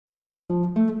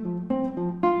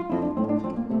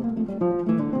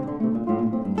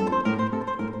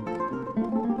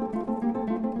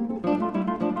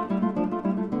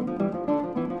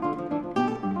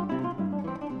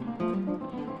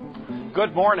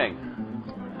Good morning.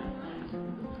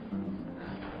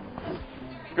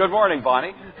 Good morning,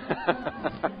 Bonnie.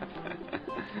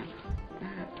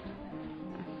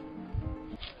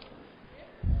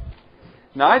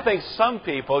 Now, I think some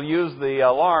people use the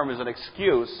alarm as an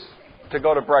excuse to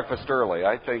go to breakfast early.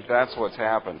 I think that's what's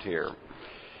happened here.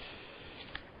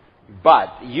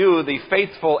 But you, the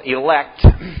faithful elect,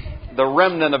 the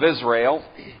remnant of Israel,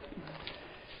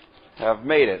 have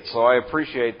made it. So I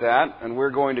appreciate that, and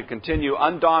we're going to continue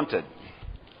undaunted.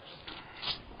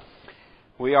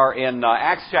 We are in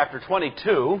Acts chapter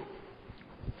 22.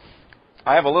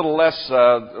 I have a little less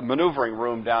maneuvering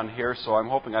room down here, so I'm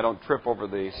hoping I don't trip over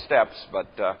the steps.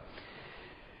 But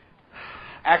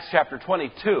Acts chapter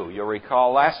 22, you'll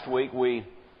recall, last week we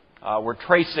were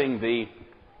tracing the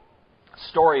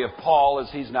story of Paul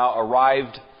as he's now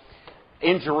arrived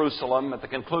in Jerusalem at the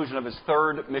conclusion of his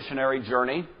third missionary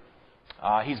journey.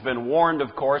 He's been warned,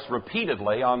 of course,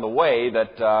 repeatedly on the way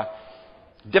that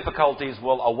difficulties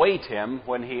will await him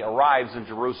when he arrives in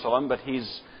Jerusalem, but he's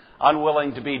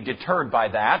unwilling to be deterred by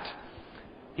that.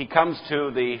 He comes to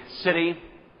the city,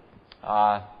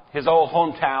 his old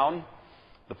hometown,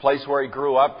 the place where he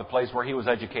grew up, the place where he was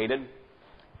educated,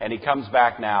 and he comes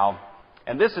back now.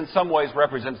 And this in some ways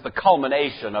represents the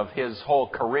culmination of his whole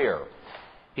career.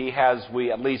 He has,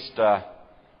 we at least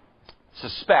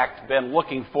suspect, been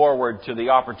looking forward to the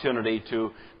opportunity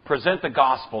to present the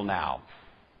gospel now.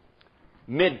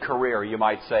 Mid-career, you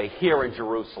might say, here in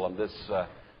Jerusalem,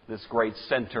 this great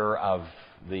center of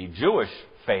the Jewish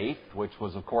faith, which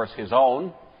was, of course, his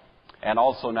own, and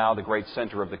also now the great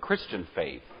center of the Christian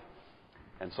faith.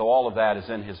 And so all of that is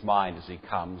in his mind as he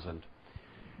comes. And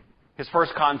his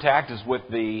first contact is with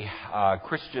the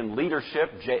Christian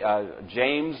leadership,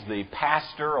 James, the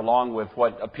pastor, along with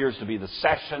what appears to be the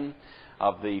session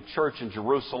of the church in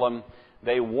Jerusalem.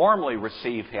 They warmly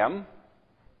receive him.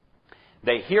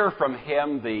 They hear from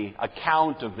him the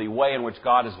account of the way in which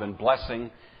God has been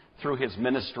blessing through his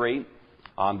ministry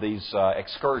on these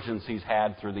excursions he's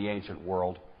had through the ancient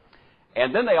world.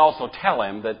 And then they also tell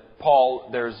him that, Paul,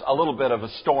 there's a little bit of a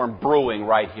storm brewing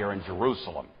right here in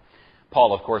Jerusalem.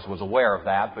 Paul, of course, was aware of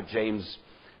that, but James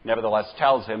nevertheless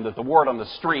tells him that the word on the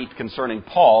street concerning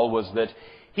Paul was that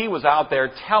he was out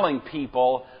there telling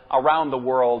people around the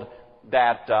world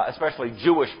that, especially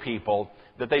Jewish people,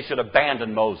 that they should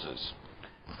abandon Moses.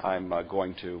 I'm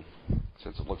going to,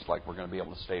 since it looks like we're going to be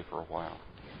able to stay for a while,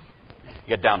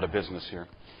 get down to business here.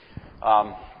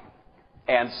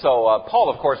 And so Paul,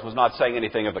 of course, was not saying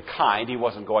anything of the kind. He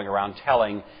wasn't going around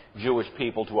telling Jewish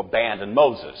people to abandon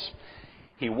Moses.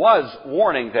 He was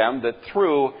warning them that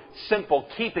through simple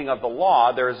keeping of the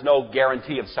law, there is no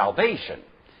guarantee of salvation.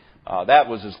 That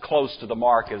was as close to the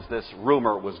mark as this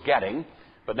rumor was getting,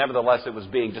 but nevertheless it was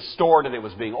being distorted, it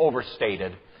was being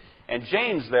overstated. And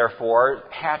James, therefore,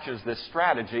 hatches this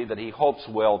strategy that he hopes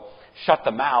will shut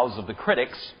the mouths of the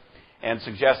critics and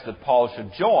suggests that Paul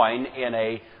should join in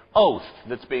an oath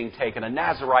that's being taken, a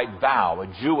Nazirite vow, a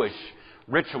Jewish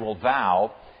ritual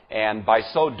vow. And by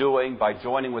so doing, by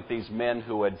joining with these men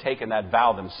who had taken that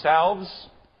vow themselves,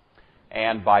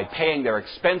 and by paying their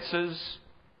expenses,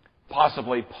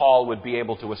 possibly Paul would be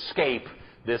able to escape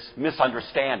this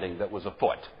misunderstanding that was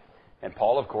afoot. And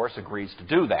Paul, of course, agrees to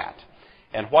do that.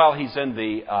 And while he's in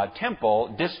the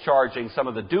temple discharging some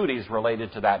of the duties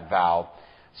related to that vow,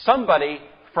 somebody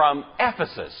from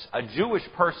Ephesus, a Jewish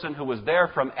person who was there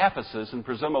from Ephesus and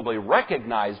presumably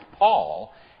recognized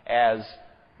Paul as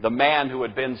the man who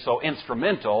had been so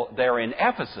instrumental there in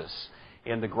Ephesus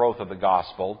in the growth of the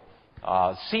gospel,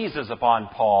 seizes upon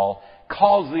Paul,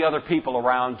 calls the other people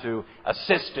around to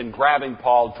assist in grabbing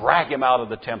Paul, drag him out of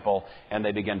the temple, and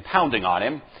they begin pounding on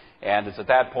him. And it's at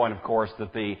that point, of course,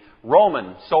 that the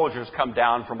Roman soldiers come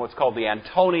down from what's called the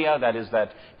Antonia, that is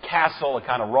that castle, a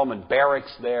kind of Roman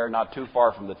barracks there, not too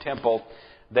far from the temple.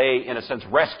 They, in a sense,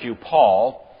 rescue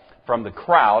Paul from the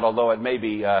crowd, although it may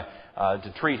be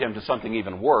to treat him to something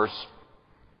even worse.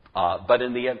 But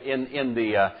in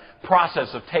the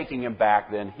process of taking him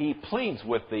back, then he pleads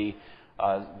with the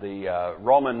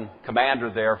Roman commander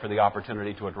there for the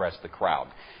opportunity to address the crowd.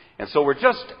 And so we're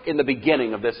just in the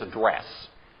beginning of this address.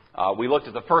 We looked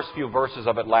at the first few verses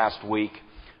of it last week.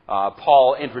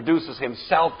 Paul introduces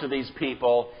himself to these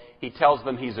people. He tells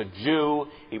them he's a Jew.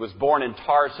 He was born in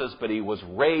Tarsus, but he was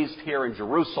raised here in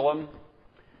Jerusalem.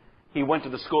 He went to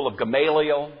the school of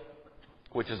Gamaliel,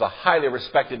 which is a highly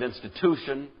respected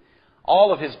institution.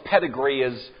 All of his pedigree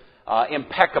is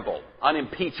impeccable,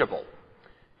 unimpeachable.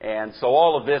 And so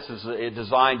all of this is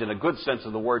designed in a good sense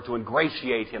of the word to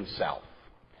ingratiate himself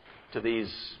to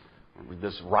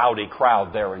this rowdy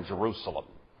crowd there in Jerusalem.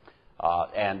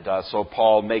 So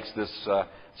Paul makes this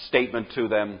statement to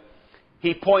them.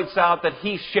 He points out that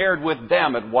he shared with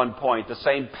them at one point the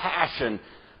same passion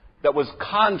that was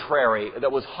contrary,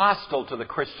 that was hostile to the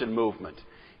Christian movement.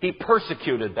 He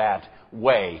persecuted that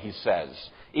way, he says,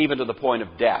 even to the point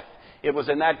of death. It was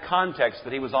in that context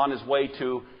that he was on his way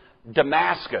to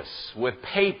Damascus with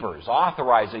papers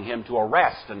authorizing him to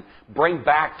arrest and bring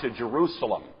back to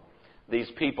Jerusalem these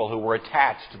people who were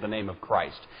attached to the name of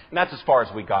Christ. And that's as far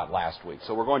as we got last week.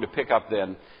 So we're going to pick up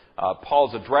then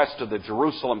Paul's address to the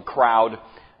Jerusalem crowd.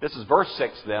 This is verse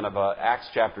 6 then of Acts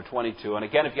chapter 22. And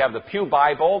again, if you have the Pew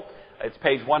Bible, it's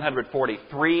page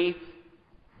 143.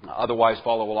 Otherwise,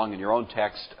 follow along in your own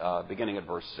text, beginning at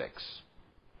verse 6.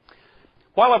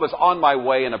 While I was on my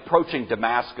way and approaching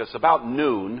Damascus about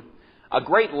noon, a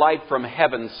great light from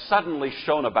heaven suddenly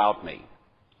shone about me.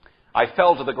 I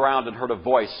fell to the ground and heard a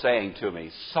voice saying to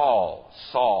me, "Saul,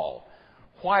 Saul,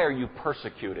 why are you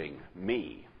persecuting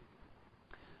me?"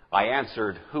 I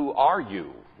answered, "Who are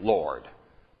you, Lord?"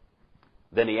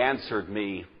 Then he answered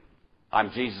me,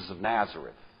 "I'm Jesus of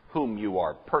Nazareth, whom you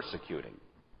are persecuting."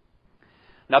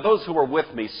 Now those who were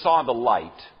with me saw the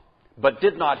light, but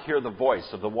did not hear the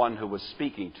voice of the one who was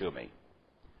speaking to me.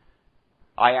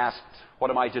 I asked, "What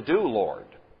am I to do, Lord?"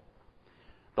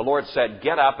 The Lord said,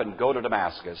 "Get up and go to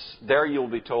Damascus. There you will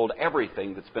be told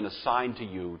everything that's been assigned to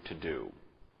you to do."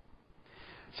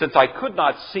 Since I could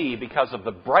not see because of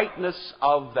the brightness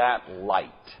of that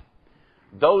light,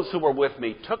 those who were with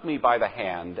me took me by the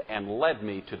hand and led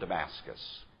me to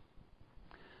Damascus.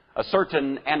 A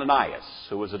certain Ananias,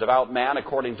 who was a devout man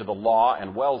according to the law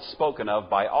and well spoken of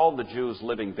by all the Jews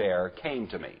living there, came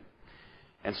to me.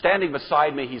 And standing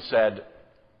beside me, he said,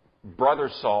 "Brother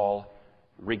Saul,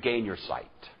 regain your sight."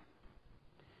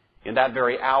 In that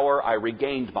very hour, I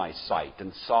regained my sight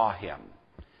and saw him.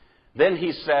 Then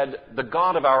he said, "The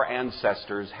God of our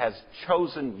ancestors has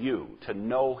chosen you to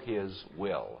know his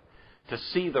will, to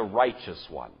see the righteous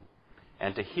one,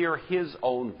 and to hear his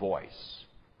own voice.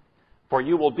 For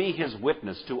you will be his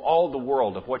witness to all the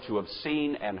world of what you have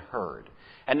seen and heard.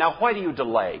 And now why do you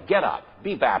delay? Get up,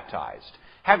 be baptized,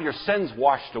 have your sins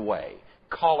washed away,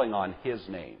 calling on his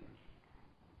name."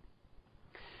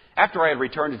 After I had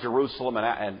returned to Jerusalem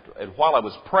and while I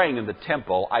was praying in the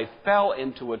temple, I fell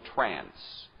into a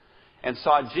trance and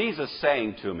saw Jesus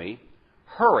saying to me,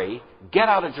 "Hurry, get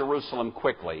out of Jerusalem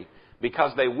quickly,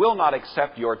 because they will not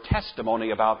accept your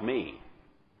testimony about me."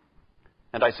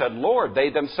 And I said, "Lord, they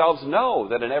themselves know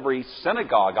that in every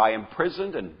synagogue I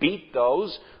imprisoned and beat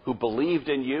those who believed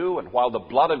in you, and while the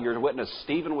blood of your witness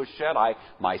Stephen was shed, I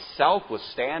myself was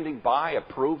standing by,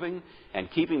 approving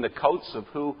and keeping the coats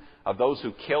of those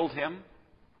who killed him."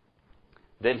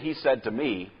 Then he said to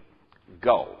me,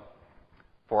 "Go,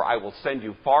 for I will send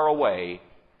you far away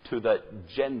to the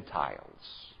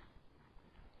Gentiles."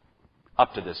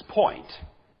 Up to this point,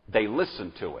 they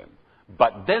listened to him,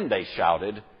 but then they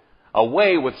shouted,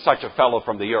 "Away with such a fellow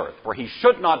from the earth, for he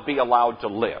should not be allowed to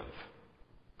live."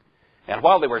 And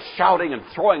while they were shouting and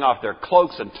throwing off their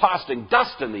cloaks and tossing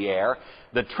dust in the air,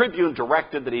 the tribune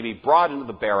directed that he be brought into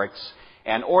the barracks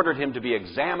and ordered him to be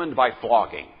examined by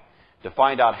flogging to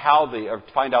find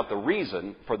out the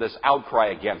reason for this outcry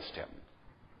against him.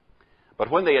 But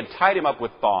when they had tied him up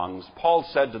with thongs, Paul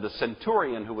said to the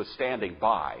centurion who was standing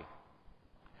by,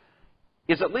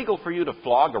 "Is it legal for you to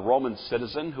flog a Roman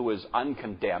citizen who is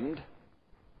uncondemned?"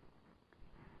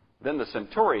 When the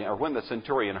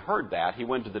centurion heard that, he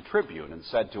went to the tribune and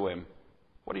said to him,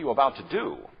 "What are you about to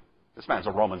do? This man's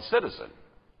a Roman citizen."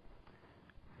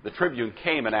 The tribune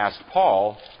came and asked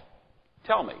Paul,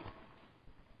 "Tell me,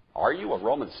 are you a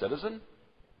Roman citizen?"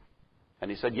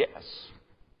 And he said, "Yes."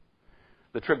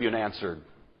 The tribune answered,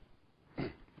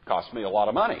 "It cost me a lot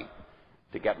of money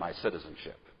to get my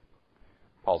citizenship."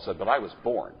 Paul said, "But I was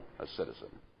born a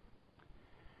citizen."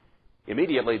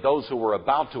 Immediately, those who were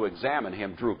about to examine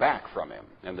him drew back from him,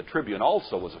 and the tribune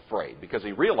also was afraid because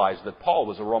he realized that Paul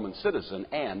was a Roman citizen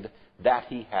and that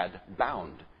he had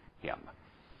bound him.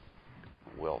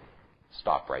 We'll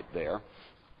stop right there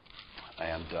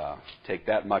and take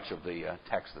that much of the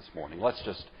text this morning. Let's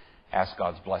just ask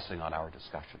God's blessing on our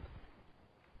discussion.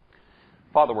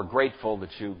 Father, we're grateful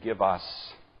that you give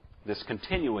us this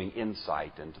continuing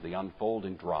insight into the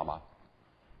unfolding drama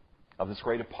of this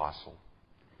great apostle.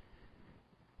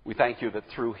 We thank you that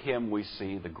through him we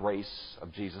see the grace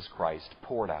of Jesus Christ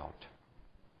poured out.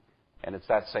 And it's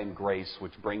that same grace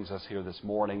which brings us here this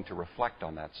morning to reflect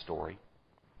on that story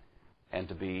and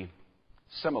to be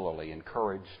similarly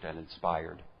encouraged and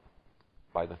inspired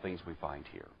by the things we find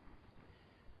here.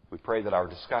 We pray that our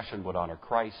discussion would honor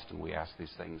Christ, and we ask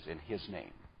these things in his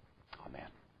name. Amen.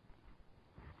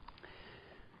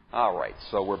 All right,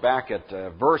 so we're back at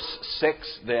verse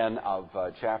 6 then of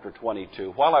chapter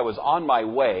 22. While I was on my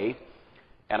way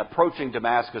and approaching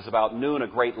Damascus about noon, a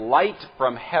great light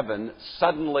from heaven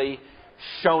suddenly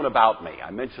shone about me.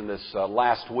 I mentioned this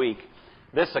last week.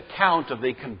 This account of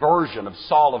the conversion of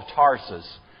Saul of Tarsus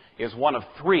is one of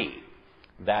three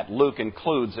that Luke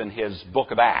includes in his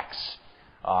book of Acts.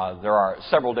 There are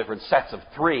several different sets of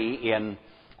three in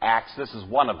Acts. This is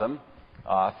one of them.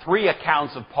 Three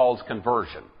accounts of Paul's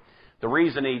conversion. The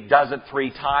reason he does it three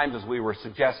times, as we were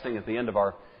suggesting at the end of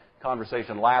our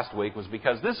conversation last week, was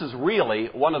because this is really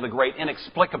one of the great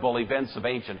inexplicable events of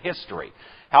ancient history.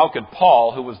 How could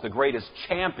Paul, who was the greatest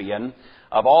champion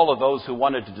of all of those who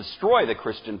wanted to destroy the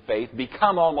Christian faith,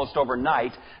 become almost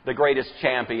overnight the greatest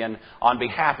champion on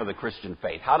behalf of the Christian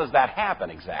faith? How does that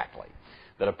happen exactly?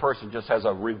 That a person just has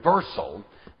a reversal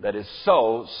that is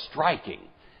so striking.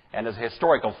 And as a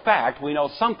historical fact, we know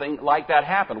something like that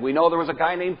happened. We know there was a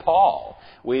guy named Paul.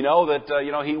 We know that,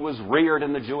 he was reared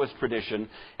in the Jewish tradition,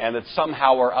 and that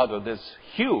somehow or other this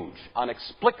huge,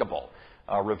 inexplicable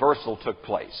reversal took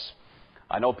place.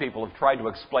 I know people have tried to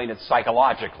explain it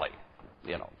psychologically.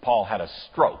 Paul had a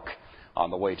stroke on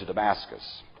the way to Damascus.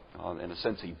 In a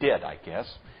sense, he did, I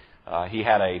guess.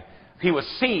 He was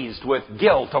seized with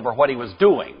guilt over what he was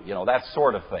doing, that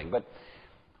sort of thing. But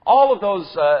all of those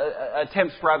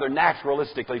attempts rather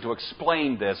naturalistically to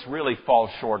explain this really fall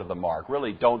short of the mark,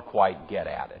 really don't quite get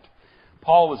at it.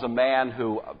 Paul was a man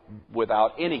who,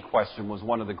 without any question, was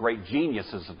one of the great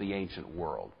geniuses of the ancient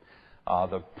world.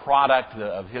 The product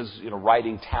of his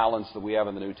writing talents that we have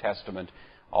in the New Testament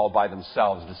all by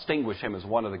themselves distinguish him as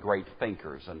one of the great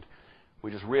thinkers. And we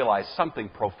just realize something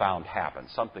profound happened,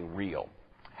 something real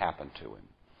happened to him.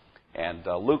 And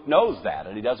Luke knows that,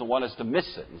 and he doesn't want us to miss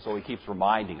it, and so he keeps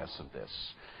reminding us of this.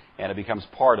 And it becomes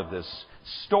part of this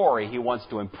story he wants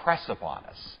to impress upon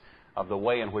us of the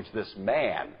way in which this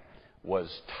man was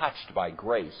touched by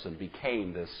grace and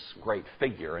became this great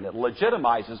figure. And it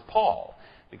legitimizes Paul,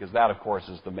 because that, of course,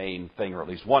 is the main thing, or at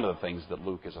least one of the things that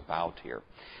Luke is about here.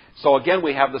 So again,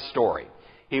 we have the story.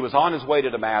 He was on his way to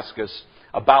Damascus.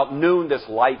 About noon, this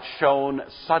light shone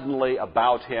suddenly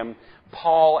about him.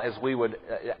 Paul, as we would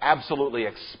absolutely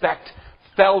expect,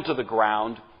 fell to the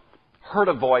ground, heard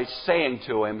a voice saying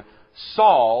to him,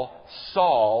 "Saul,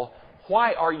 Saul,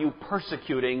 why are you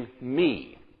persecuting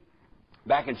me?"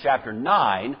 Back in chapter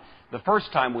 9, the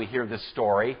first time we hear this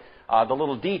story, the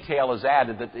little detail is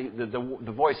added that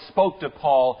the voice spoke to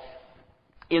Paul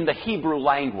in the Hebrew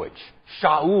language.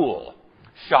 Shaul,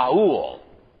 Shaul,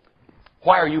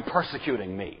 why are you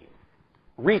persecuting me?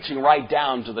 Reaching right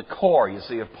down to the core, you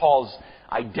see, of Paul's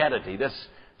identity, this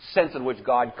sense in which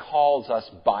God calls us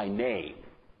by name.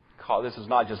 This is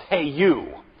not just, hey, you,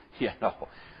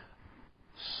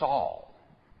 Saul.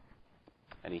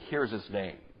 And he hears his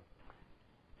name.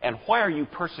 And why are you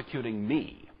persecuting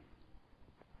me?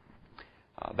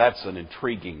 That's an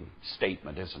intriguing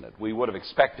statement, isn't it? We would have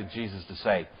expected Jesus to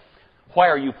say, why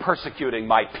are you persecuting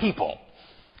my people?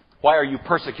 Why are you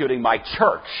persecuting my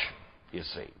church, you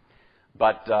see?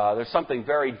 But there's something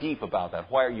very deep about that.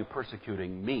 Why are you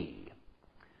persecuting me?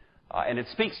 And it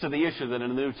speaks to the issue that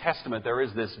in the New Testament there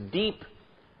is this deep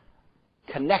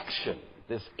connection,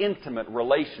 this intimate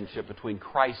relationship between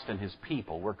Christ and His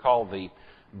people. We're called the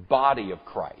body of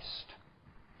Christ.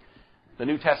 The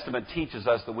New Testament teaches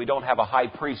us that we don't have a high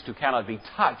priest who cannot be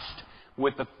touched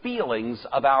with the feelings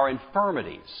of our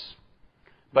infirmities,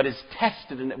 but was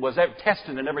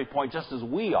tested in every point just as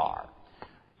we are,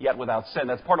 yet without sin.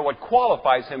 That's part of what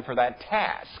qualifies him for that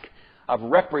task of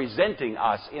representing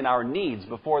us in our needs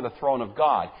before the throne of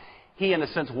God. He, in a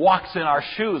sense, walks in our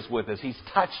shoes with us. He's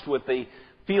touched with the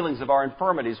feelings of our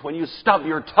infirmities. When you stub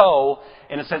your toe,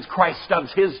 in a sense, Christ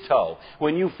stubs His toe.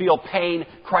 When you feel pain,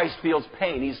 Christ feels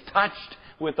pain. He's touched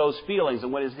with those feelings.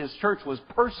 And when His church was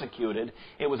persecuted,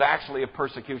 it was actually a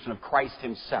persecution of Christ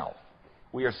Himself.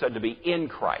 We are said to be in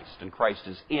Christ, and Christ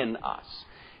is in us.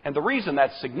 And the reason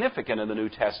that's significant in the New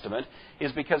Testament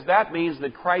is because that means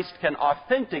that Christ can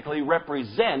authentically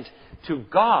represent to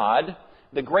God,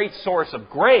 the great source of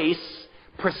grace,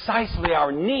 precisely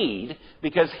our need,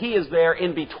 because He is there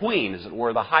in between, as it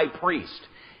were, the high priest.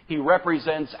 He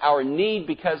represents our need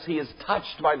because He is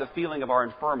touched by the feeling of our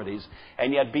infirmities,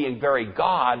 and yet being very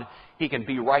God, He can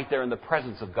be right there in the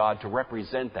presence of God to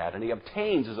represent that. And He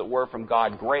obtains, as it were, from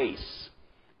God grace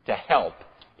to help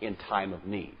in time of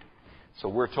need. So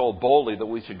we're told boldly that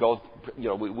we should go,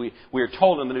 we are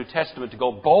told in the New Testament to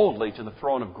go boldly to the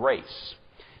throne of grace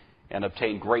and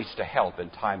obtain grace to help in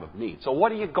time of need. So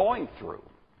what are you going through?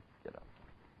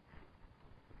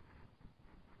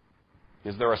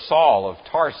 Is there a Saul of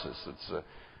Tarsus that's,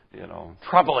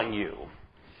 troubling you?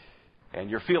 and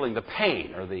you're feeling the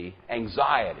pain or the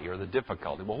anxiety or the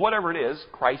difficulty. Well, whatever it is,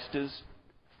 Christ is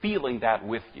feeling that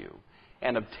with you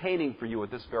and obtaining for you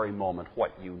at this very moment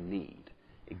what you need,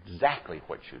 exactly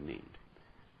what you need.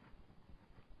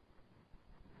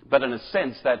 But in a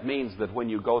sense, that means that when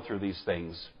you go through these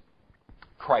things,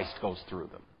 Christ goes through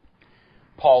them.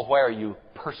 Paul, why are you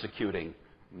persecuting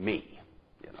me?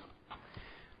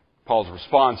 Paul's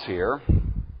response here,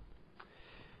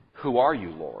 who are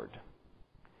you, Lord?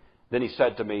 Then he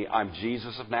said to me, I'm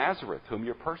Jesus of Nazareth, whom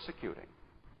you're persecuting.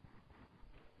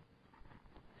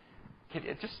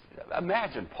 Just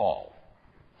imagine Paul.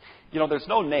 There's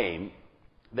no name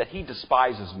that he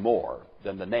despises more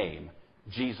than the name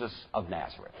Jesus of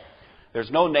Nazareth.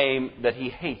 There's no name that he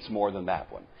hates more than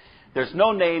that one. There's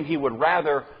no name he would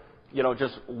rather,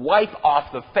 just wipe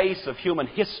off the face of human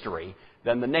history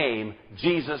than the name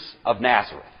Jesus of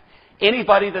Nazareth.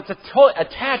 Anybody that's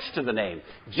attached to the name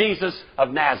Jesus of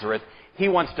Nazareth, he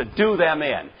wants to do them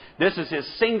in. This is his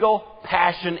single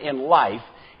passion in life,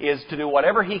 is to do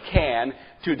whatever he can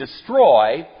to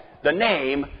destroy the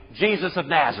name Jesus of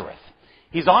Nazareth.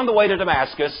 He's on the way to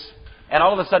Damascus, and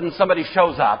all of a sudden somebody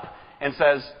shows up and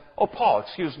says, oh, Paul,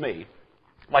 excuse me,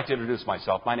 I'd like to introduce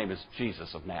myself. My name is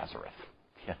Jesus of Nazareth.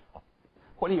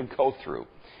 What do you go through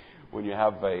when you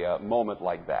have a moment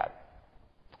like that?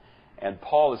 And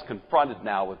Paul is confronted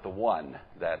now with the one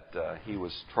that he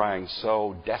was trying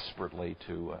so desperately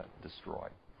to destroy.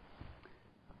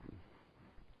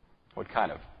 What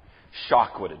kind of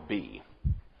shock would it be?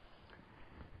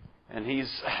 And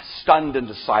he's stunned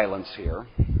into silence here.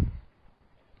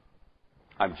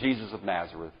 I'm Jesus of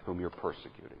Nazareth, whom you're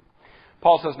persecuting.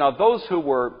 Paul says, now those who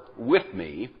were with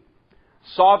me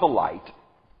saw the light,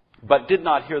 but did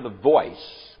not hear the voice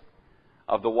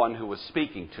of the one who was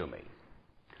speaking to me.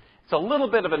 It's a little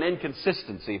bit of an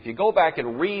inconsistency. If you go back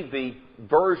and read the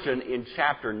version in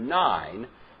chapter 9,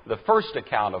 the first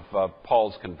account of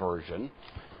Paul's conversion,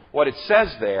 what it says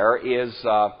there is,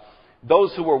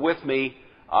 those who were with me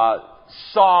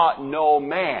saw no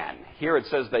man. Here it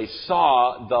says they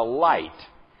saw the light.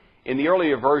 In the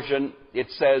earlier version, it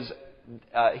says,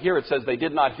 here it says they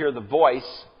did not hear the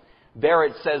voice. There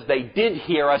it says they did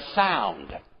hear a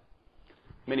sound.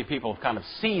 Many people have kind of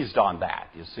seized on that.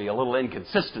 You see, a little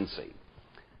inconsistency.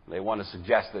 They want to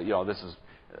suggest that, this is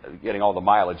getting all the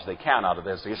mileage they can out of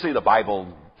this. You see, the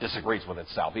Bible disagrees with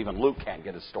itself. Even Luke can't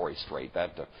get his story straight,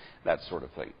 that sort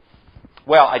of thing.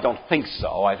 Well, I don't think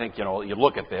so. I think, you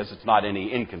look at this, it's not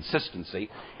any inconsistency.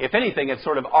 If anything, it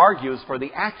sort of argues for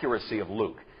the accuracy of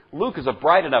Luke. Luke is a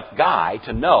bright enough guy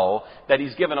to know that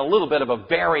he's given a little bit of a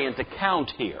variant account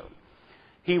here.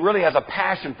 He really has a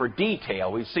passion for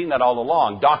detail. We've seen that all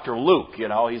along. Dr. Luke,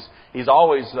 he's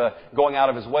always going out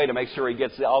of his way to make sure he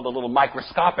gets all the little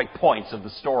microscopic points of the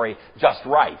story just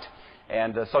right.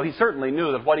 And so he certainly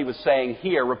knew that what he was saying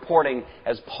here, reporting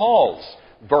as Paul's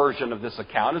version of this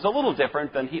account, is a little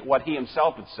different than what he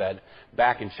himself had said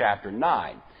back in chapter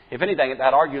 9. If anything,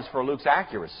 that argues for Luke's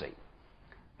accuracy,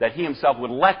 that he himself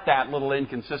would let that little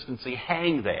inconsistency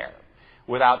hang there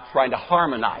without trying to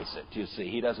harmonize it, you see.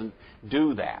 He doesn't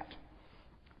do that.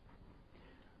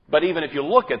 But even if you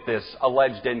look at this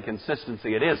alleged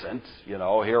inconsistency, it isn't.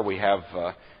 Here we have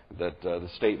that the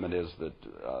statement is that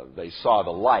they saw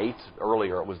the light.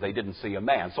 Earlier it was they didn't see a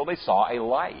man. So they saw a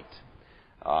light.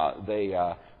 They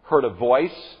heard a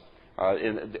voice.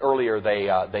 Earlier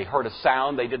they heard a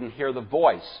sound. They didn't hear the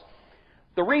voice.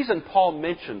 The reason Paul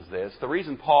mentions this, the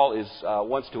reason Paul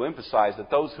wants to emphasize that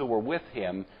those who were with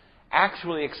him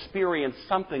actually experienced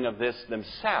something of this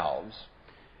themselves,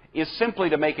 is simply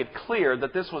to make it clear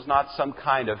that this was not some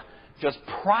kind of just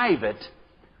private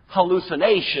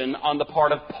hallucination on the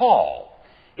part of Paul.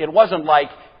 It wasn't like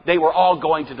they were all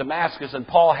going to Damascus and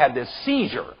Paul had this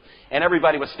seizure and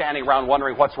everybody was standing around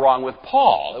wondering what's wrong with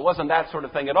Paul. It wasn't that sort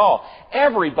of thing at all.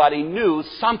 Everybody knew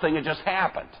something had just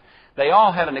happened. They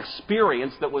all had an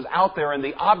experience that was out there in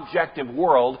the objective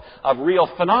world of real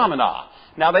phenomena.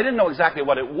 Now, they didn't know exactly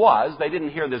what it was. They didn't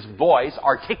hear this voice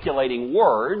articulating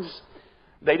words.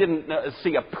 They didn't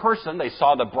see a person. They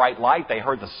saw the bright light. They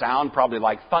heard the sound, probably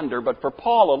like thunder. But for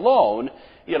Paul alone,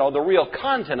 the real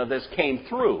content of this came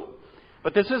through.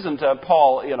 But this isn't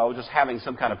Paul, just having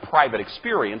some kind of private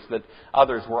experience that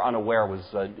others were unaware was,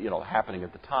 happening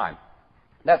at the time.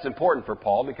 That's important for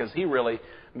Paul because he really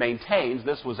maintains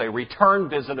this was a return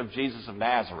visit of Jesus of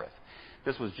Nazareth.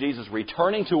 This was Jesus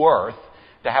returning to earth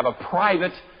to have a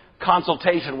private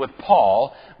consultation with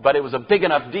Paul, but it was a big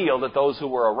enough deal that those who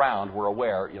were around were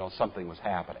aware, something was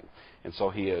happening. And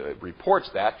so he reports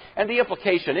that. And the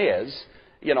implication is,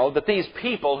 that these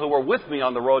people who were with me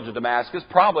on the road to Damascus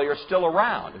probably are still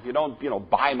around. If you don't,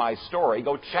 buy my story,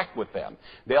 go check with them.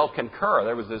 They'll concur.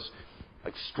 There was this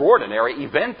extraordinary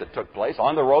event that took place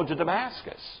on the road to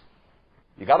Damascus.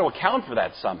 You've got to account for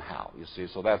that somehow, you see.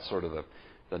 So that's sort of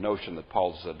the notion that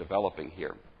Paul's developing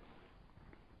here.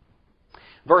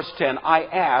 Verse 10, I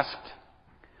asked,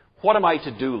 what am I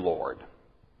to do, Lord?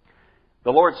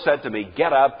 The Lord said to me,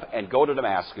 get up and go to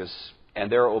Damascus,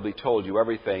 and there it will be told you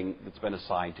everything that's been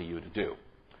assigned to you to do.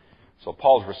 So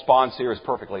Paul's response here is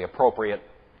perfectly appropriate.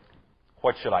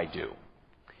 What should I do?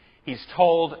 He's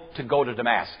told to go to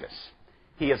Damascus.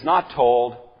 He is not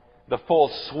told the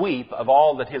full sweep of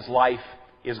all that his life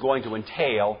is going to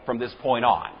entail from this point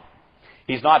on.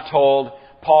 He's not told,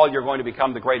 Paul, you're going to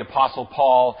become the great apostle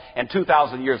Paul, and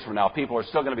 2,000 years from now, people are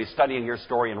still going to be studying your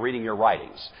story and reading your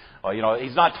writings.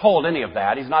 He's not told any of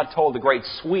that. He's not told the great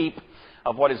sweep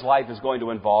of what his life is going to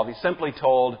involve. He's simply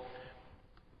told,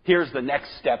 here's the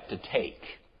next step to take.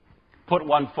 Put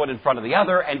one foot in front of the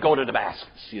other and go to Damascus,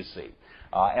 you see.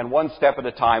 And one step at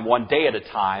a time, one day at a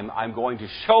time, I'm going to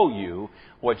show you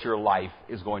what your life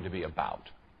is going to be about.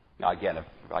 Now, again, if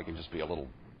I can just be a little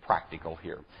practical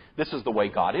here. This is the way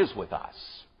God is with us.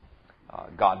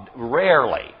 God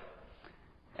rarely,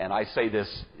 and I say this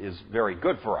is very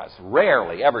good for us,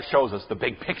 rarely ever shows us the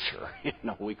big picture.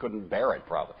 We couldn't bear it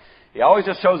probably. He always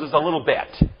just shows us a little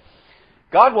bit.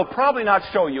 God will probably not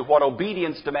show you what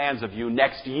obedience demands of you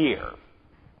next year.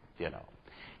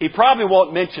 He probably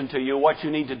won't mention to you what you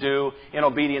need to do in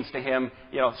obedience to Him,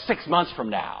 6 months from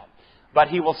now. But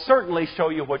He will certainly show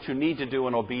you what you need to do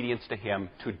in obedience to Him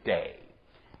today.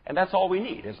 And that's all we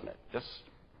need, isn't it? Just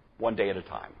one day at a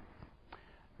time.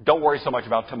 Don't worry so much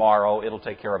about tomorrow. It'll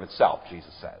take care of itself,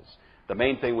 Jesus says. The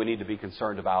main thing we need to be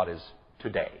concerned about is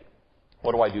today.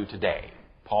 What do I do today?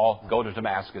 Paul, go to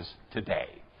Damascus today.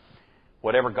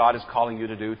 Whatever God is calling you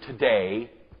to do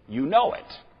today, you know it.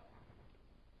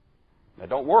 Now,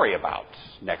 don't worry about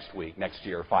next week, next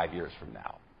year, 5 years from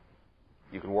now.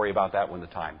 You can worry about that when the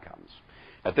time comes.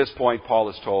 At this point, Paul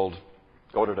is told,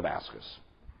 go to Damascus.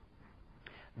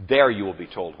 There you will be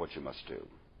told what you must do.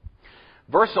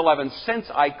 Verse 11, since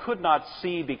I could not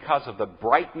see because of the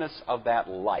brightness of that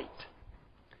light,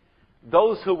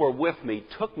 those who were with me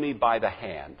took me by the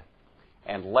hand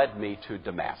and led me to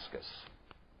Damascus.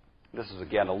 This is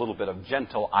again a little bit of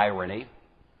gentle irony.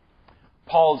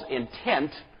 Paul's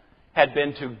intent had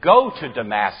been to go to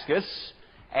Damascus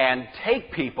and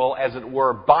take people, as it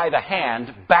were, by the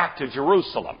hand back to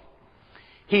Jerusalem.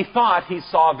 He thought he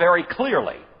saw very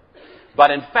clearly,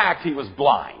 but in fact he was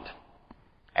blind,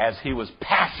 as he was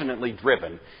passionately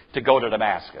driven to go to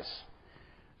Damascus.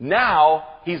 Now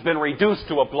he's been reduced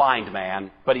to a blind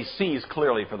man, but he sees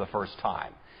clearly for the first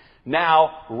time.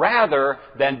 Now, rather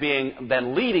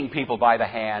than leading people by the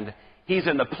hand, he's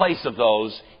in the place of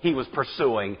those he was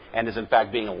pursuing and is in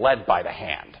fact being led by the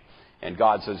hand. And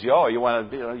God says,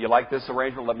 you like this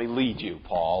arrangement? Let me lead you,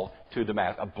 Paul, to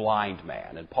Damascus, a blind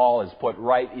man. And Paul is put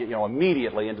right,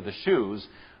 immediately into the shoes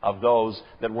of those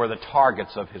that were the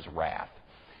targets of his wrath.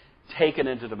 Taken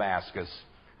into Damascus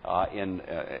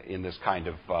in this kind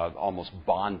of almost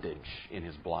bondage in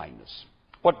his blindness.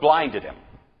 What blinded him?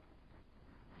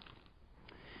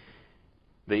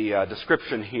 The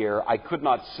description here, I could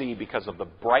not see because of the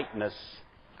brightness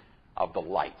of the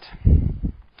light.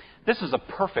 This is a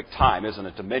perfect time, isn't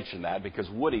it, to mention that, because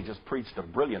Woody just preached a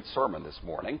brilliant sermon this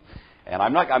morning. And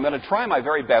I'm going to try my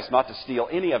very best not to steal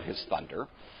any of his thunder,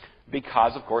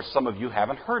 because, of course, some of you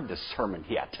haven't heard this sermon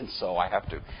yet, and so I have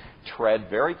to tread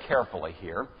very carefully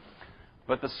here.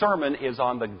 But the sermon is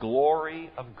on the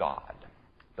glory of God.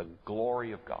 The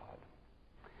glory of God.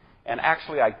 And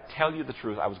actually, I tell you the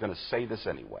truth, I was going to say this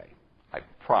anyway. I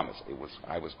promise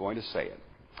I was going to say it.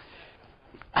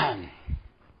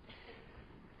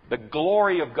 The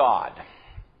glory of God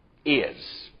is,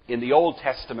 in the Old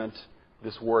Testament,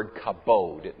 this word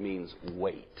kabod. It means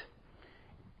weight.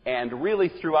 And really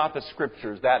throughout the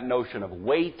Scriptures, that notion of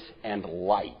weight and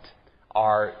light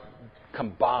are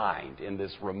combined in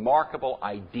this remarkable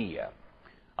idea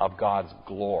of God's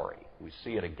glory. We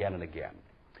see it again and again.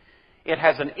 It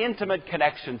has an intimate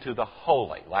connection to the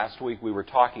holy. Last week we were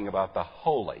talking about the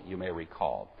holy, you may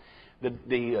recall.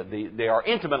 They are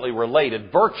intimately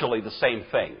related, virtually the same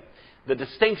thing. The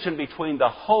distinction between the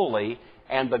holy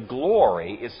and the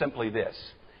glory is simply this.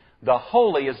 The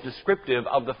holy is descriptive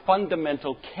of the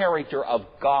fundamental character of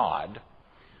God.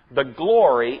 The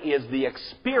glory is the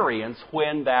experience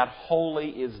when that holy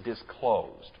is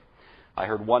disclosed. I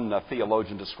heard one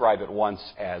theologian describe it once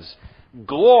as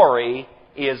glory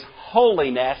is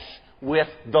holiness with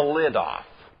the lid off.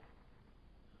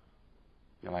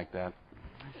 You like that?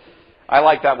 I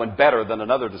like that one better than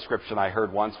another description I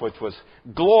heard once, which was,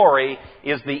 glory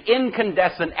is the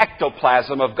incandescent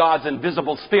ectoplasm of God's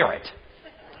invisible spirit.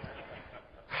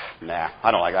 Nah,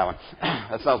 I don't like that one.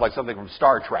 That sounds like something from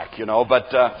Star Trek,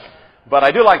 but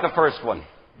I do like the first one.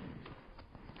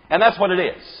 And that's what it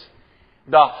is.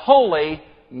 The holy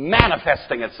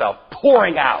manifesting itself,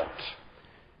 pouring out,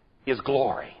 is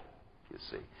glory, you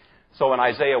see. So in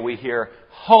Isaiah we hear,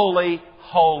 holy,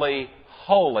 holy,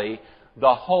 holy,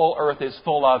 the whole earth is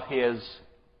full of His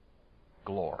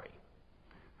glory.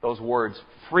 Those words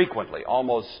frequently,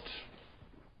 almost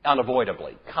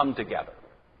unavoidably, come together.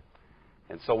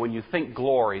 And so when you think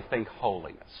glory, think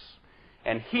holiness.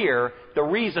 And here, the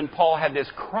reason Paul had this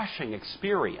crushing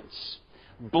experience,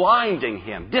 blinding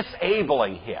him,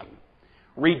 disabling him,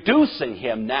 reducing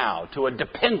him now to a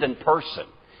dependent person,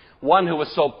 one who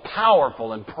was so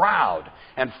powerful and proud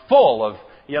and full of,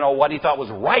 what he thought was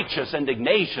righteous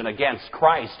indignation against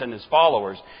Christ and His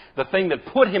followers. The thing that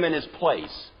put him in his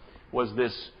place was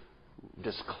this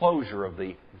disclosure of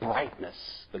the brightness,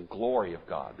 the glory of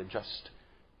God that just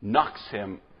knocks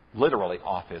him literally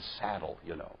off his saddle,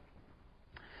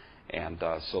 And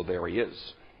so there he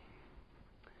is.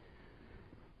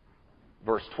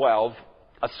 Verse 12,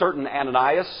 a certain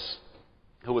Ananias,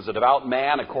 who was a devout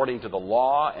man according to the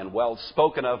law and well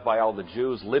spoken of by all the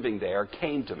Jews living there,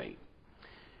 came to me.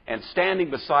 And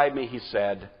standing beside me, he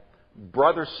said,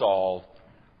 Brother Saul,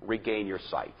 regain your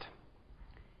sight.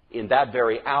 In that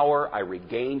very hour, I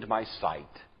regained my sight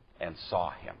and saw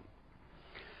him.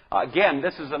 Again,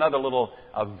 this is another little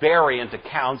variant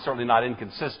account, certainly not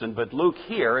inconsistent, but Luke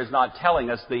here is not telling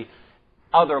us the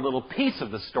other little piece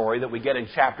of the story that we get in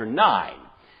chapter 9.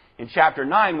 In chapter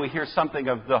 9, we hear something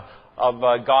of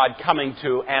God coming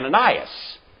to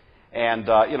Ananias. And,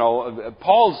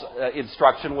 Paul's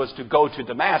instruction was to go to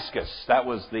Damascus. That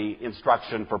was the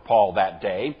instruction for Paul that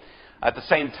day. At the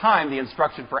same time, the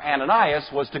instruction for Ananias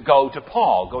was to go to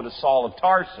Paul, go to Saul of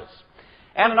Tarsus.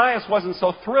 Ananias wasn't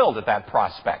so thrilled at that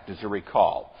prospect, as you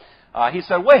recall. He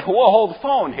said, wait, we'll hold the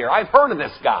phone here. I've heard of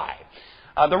this guy.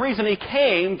 The reason he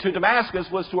came to Damascus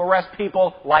was to arrest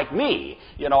people like me.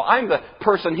 I'm the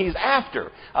person he's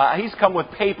after. He's come with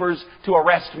papers to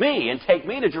arrest me and take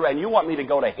me to Jerusalem. And you want me to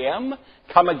go to him?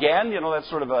 Come again? That's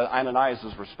sort of Ananias'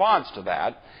 response to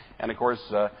that. And of course,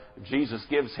 Jesus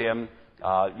gives him,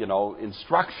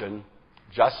 instruction.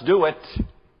 Just do it.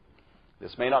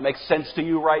 This may not make sense to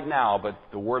you right now, but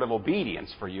the word of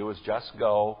obedience for you is just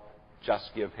go,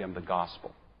 just give him the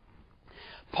gospel.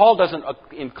 Paul doesn't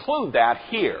include that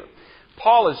here.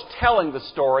 Paul is telling the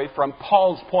story from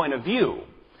Paul's point of view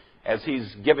as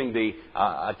he's giving the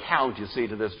account, you see,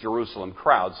 to this Jerusalem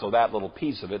crowd, so that little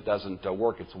piece of it doesn't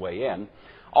work its way in.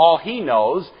 All he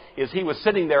knows is he was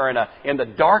sitting there in the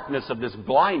darkness of this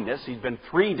blindness. He'd been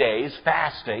 3 days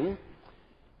fasting,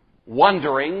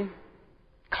 wondering,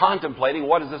 contemplating,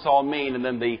 what does this all mean? And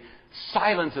then the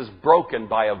silence is broken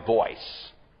by a voice.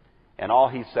 And all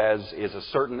he says is, a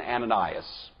certain Ananias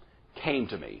came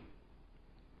to me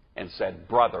and said,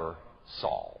 Brother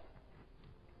Saul.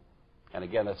 And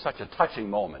again, that's such a touching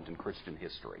moment in Christian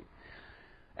history.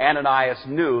 Ananias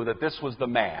knew that this was the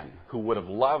man who would have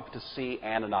loved to see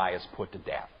Ananias put to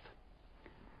death.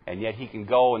 And yet he can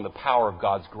go in the power of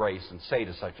God's grace and say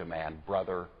to such a man,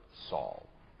 Brother Saul.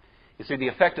 You see, the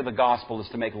effect of the gospel is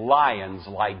to make lions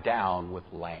lie down with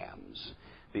lambs.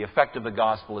 The effect of the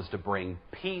gospel is to bring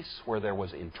peace where there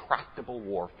was intractable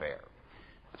warfare.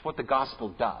 That's what the gospel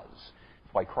does.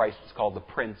 That's why Christ is called the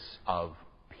Prince of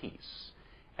Peace.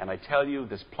 And I tell you,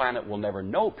 this planet will never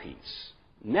know peace.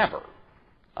 Never.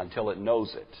 Until it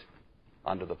knows it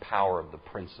under the power of the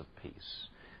Prince of Peace.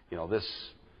 This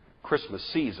Christmas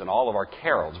season, all of our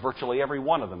carols, virtually every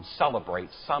one of them, celebrate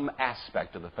some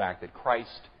aspect of the fact that Christ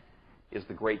is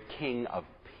the great King of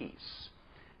Peace.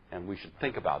 And we should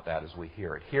think about that as we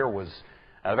hear it. Here was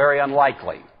a very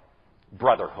unlikely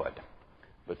brotherhood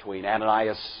between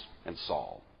Ananias and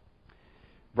Saul.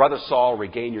 Brother Saul,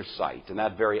 regain your sight. In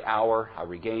that very hour, I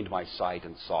regained my sight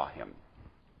and saw him.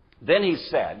 Then he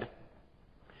said,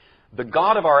 the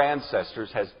God of our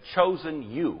ancestors has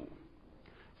chosen you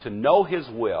to know His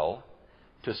will,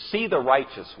 to see the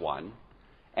righteous one,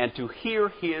 and to hear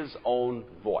His own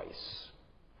voice.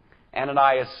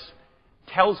 Ananias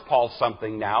tells Paul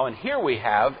something now, and here we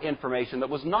have information that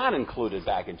was not included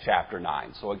back in chapter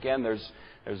 9. So again, there's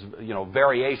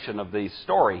variation of the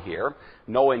story here.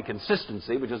 No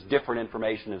inconsistency, but just different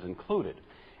information is included.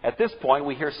 At this point,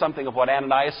 we hear something of what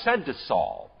Ananias said to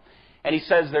Saul. And he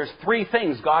says there's 3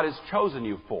 things God has chosen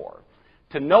you for.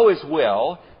 To know His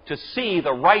will, to see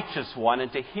the righteous one,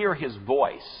 and to hear His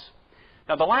voice.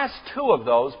 Now, the last 2 of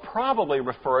those probably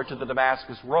refer to the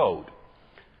Damascus Road.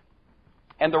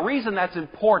 And the reason that's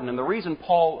important, and the reason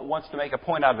Paul wants to make a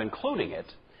point out of including it,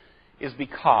 is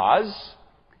because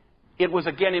it was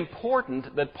again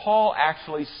important that Paul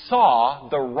actually saw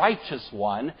the righteous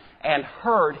one and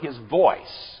heard his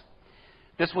voice.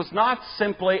 This was not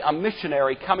simply a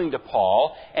missionary coming to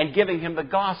Paul and giving him the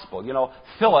gospel. You know,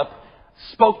 Philip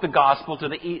spoke the gospel to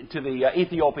the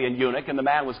Ethiopian eunuch, and the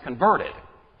man was converted.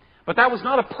 But that was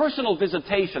not a personal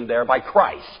visitation there by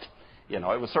Christ. You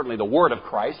know, it was certainly the word of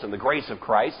Christ and the grace of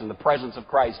Christ and the presence of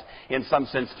Christ in some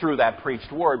sense through that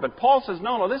preached word. But Paul says,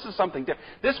 no, this is something different.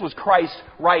 This was Christ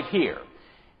right here,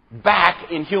 back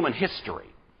in human history.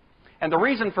 And the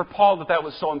reason for Paul that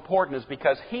was so important is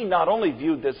because he not only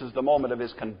viewed this as the moment of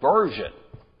his conversion,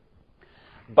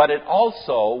 but it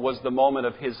also was the moment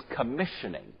of his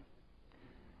commissioning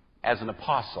as an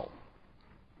apostle.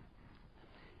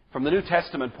 From the New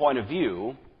Testament point of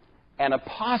view, an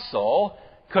apostle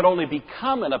could only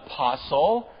become an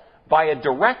apostle by a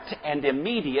direct and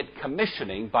immediate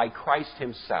commissioning by Christ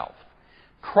himself.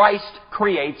 Christ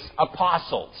creates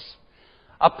apostles.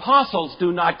 Apostles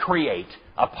do not create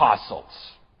apostles.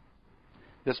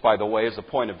 This, by the way, is a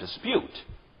point of dispute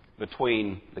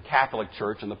between the Catholic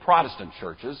Church and the Protestant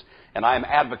churches, and I'm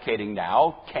advocating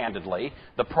now, candidly,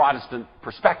 the Protestant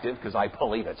perspective because I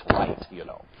believe it's right, you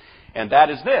know. And that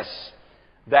is this,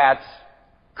 that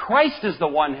Christ is the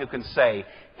one who can say,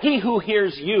 "He who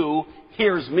hears you,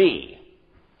 hears me."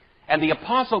 And the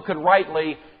apostle could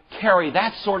rightly carry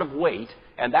that sort of weight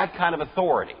and that kind of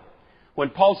authority. When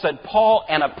Paul said, Paul,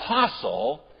 an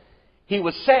apostle, he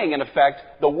was saying, in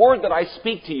effect, the word that I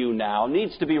speak to you now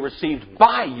needs to be received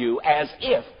by you as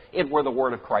if it were the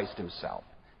word of Christ himself.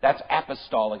 That's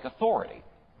apostolic authority,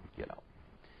 you know.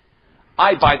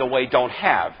 I, by the way, don't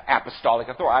have apostolic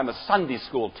authority. I'm a Sunday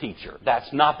school teacher.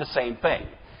 That's not the same thing.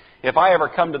 If I ever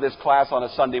come to this class on a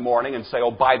Sunday morning and say, oh,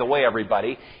 by the way,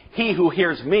 everybody, he who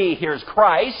hears me hears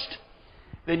Christ,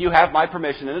 then you have my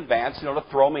permission in advance, to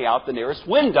throw me out the nearest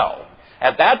window.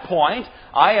 At that point,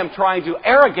 I am trying to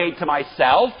arrogate to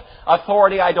myself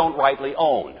authority I don't rightly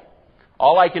own.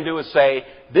 All I can do is say,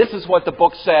 this is what the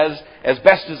book says as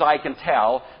best as I can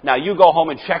tell. Now you go home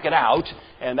and check it out,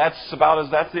 and that's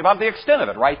about the extent of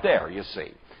it right there, you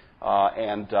see.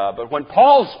 But when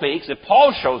Paul speaks, if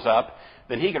Paul shows up,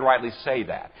 then he can rightly say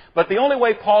that. But the only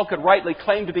way Paul could rightly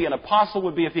claim to be an apostle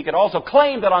would be if he could also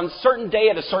claim that on a certain day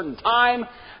at a certain time,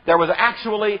 there was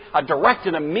actually a direct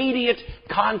and immediate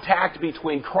contact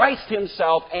between Christ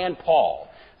himself and Paul.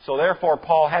 So therefore,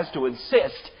 Paul has to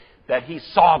insist that he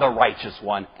saw the righteous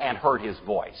one and heard his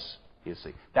voice. You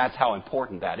see, that's how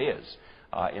important that is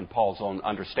in Paul's own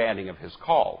understanding of his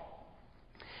call.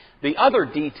 The other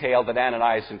detail that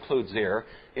Ananias includes here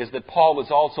is that Paul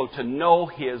was also to know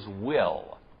his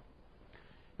will.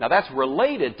 Now that's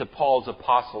related to Paul's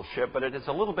apostleship, but it is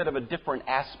a little bit of a different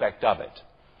aspect of it.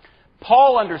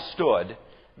 Paul understood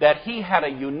that he had a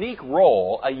unique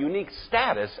role, a unique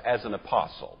status as an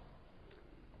apostle.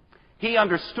 He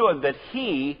understood that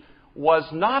he was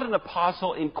not an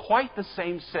apostle in quite the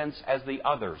same sense as the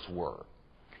others were.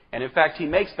 And in fact, he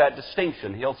makes that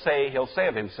distinction. He'll say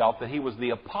of himself that he was the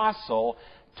apostle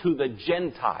to the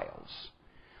Gentiles,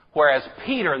 whereas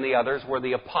Peter and the others were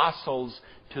the apostles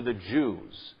to the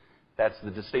Jews. That's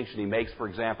the distinction he makes, for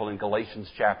example, in Galatians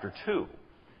chapter 2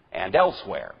 and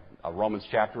elsewhere, Romans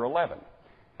chapter 11.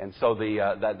 And so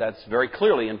that's very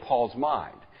clearly in Paul's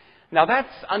mind. Now, that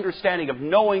understanding of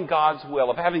knowing God's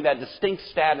will, of having that distinct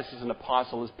status as an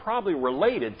apostle, is probably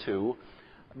related to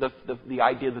the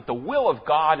idea that the will of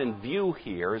God in view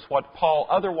here is what Paul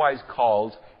otherwise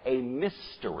calls a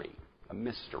mystery. A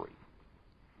mystery.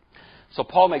 So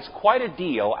Paul makes quite a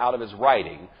deal out of his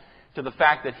writing to the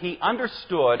fact that he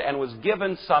understood and was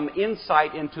given some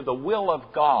insight into the will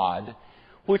of God,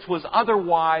 which was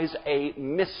otherwise a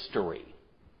mystery.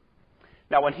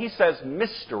 Now, when he says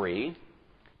mystery,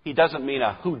 he doesn't mean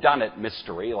a whodunit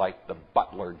mystery, like the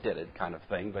butler did it kind of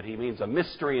thing, but he means a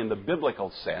mystery in the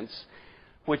biblical sense,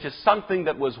 which is something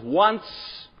that was once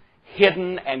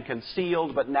hidden and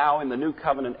concealed, but now in the New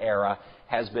Covenant era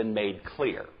has been made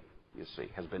clear, you see,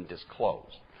 has been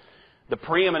disclosed. The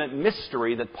preeminent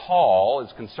mystery that Paul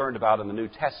is concerned about in the New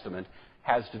Testament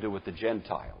has to do with the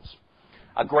Gentiles.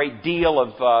 A great deal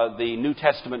of the New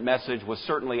Testament message was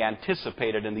certainly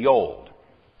anticipated in the Old.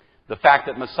 The fact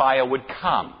that Messiah would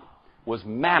come was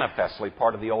manifestly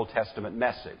part of the Old Testament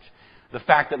message. The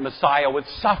fact that Messiah would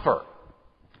suffer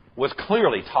was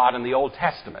clearly taught in the Old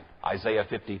Testament, Isaiah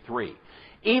 53.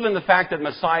 Even the fact that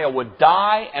Messiah would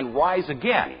die and rise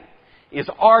again is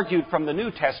argued from the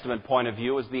New Testament point of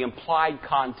view as the implied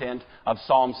content of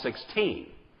Psalm 16.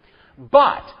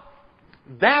 But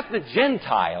that the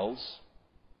Gentiles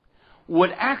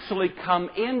would actually come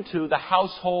into the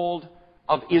household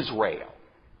of Israel.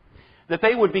 That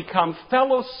they would become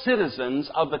fellow citizens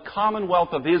of the commonwealth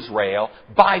of Israel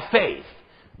by faith.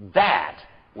 That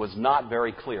was not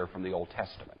very clear from the Old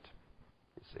Testament.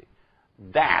 You see,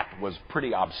 that was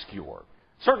pretty obscure.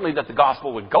 Certainly that the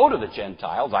gospel would go to the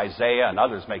Gentiles, Isaiah and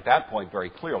others make that point very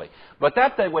clearly. But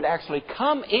that they would actually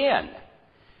come in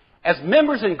as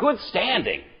members in good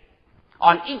standing,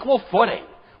 on equal footing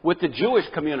with the Jewish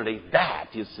community, that,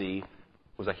 you see,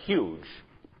 was a huge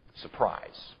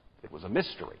surprise. It was a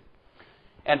mystery.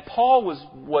 And Paul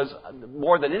was,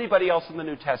 more than anybody else in the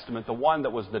New Testament, the one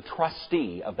that was the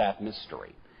trustee of that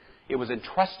mystery. It was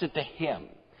entrusted to him.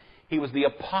 He was the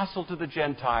apostle to the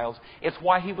Gentiles. It's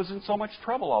why he was in so much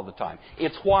trouble all the time.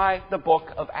 It's why the book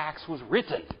of Acts was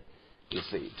written, you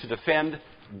see, to defend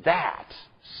that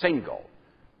single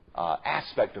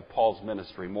aspect of Paul's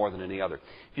ministry more than any other.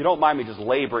 If you don't mind me just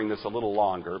laboring this a little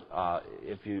longer,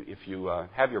 if you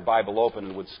have your Bible open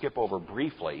and would skip over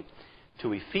briefly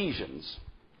to Ephesians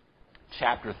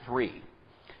chapter 3,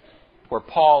 where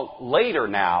Paul later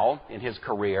now in his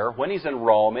career, when he's in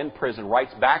Rome, in prison,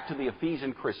 writes back to the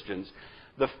Ephesian Christians.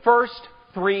 The first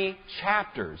 3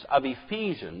 chapters of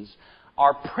Ephesians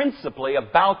are principally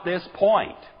about this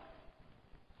point.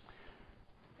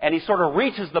 And he sort of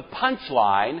reaches the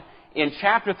punchline in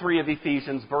chapter 3 of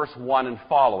Ephesians, verse 1 and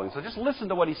following. So just listen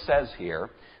to what he says here.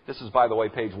 This is, by the way,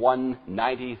 page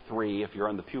 193 if you're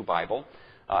in the Pew Bible.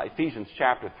 Ephesians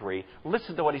chapter 3.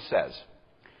 Listen to what he says.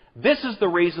 This is the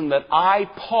reason that I,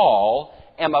 Paul,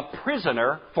 am a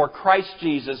prisoner for Christ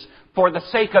Jesus for the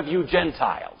sake of you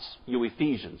Gentiles. You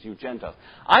Ephesians, you Gentiles.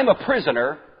 I'm a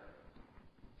prisoner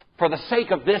for the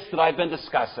sake of this that I've been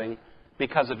discussing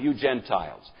because of you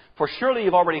Gentiles. For surely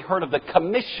you've already heard of the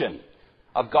commission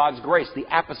of God's grace, the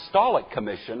apostolic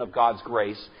commission of God's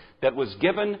grace that was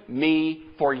given me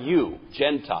for you,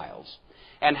 Gentiles,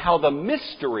 and how the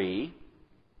mystery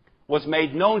was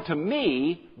made known to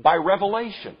me by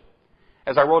revelation.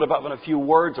 As I wrote above in a few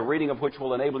words, a reading of which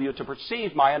will enable you to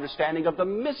perceive my understanding of the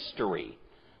mystery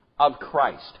of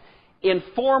Christ. In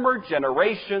former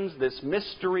generations, this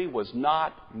mystery was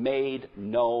not made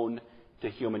known to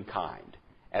humankind,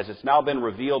 as it's now been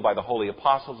revealed by the holy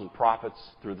apostles and prophets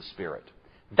through the Spirit.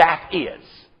 That is,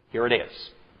 here it is,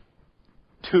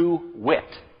 to wit,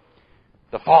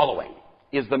 the following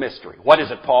is the mystery. What is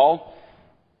it, Paul?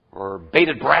 Or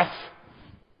bated breath?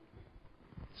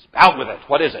 Out with it.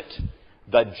 What is it?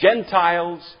 The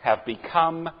Gentiles have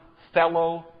become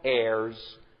fellow heirs,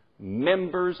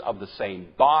 members of the same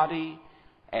body,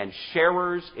 and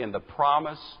sharers in the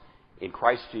promise in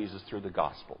Christ Jesus through the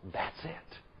gospel. That's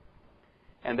it.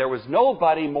 And there was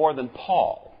nobody more than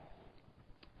Paul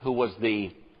who was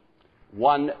the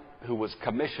one who was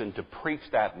commissioned to preach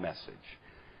that message.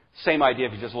 Same idea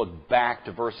if you just look back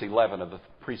to verse 11 of the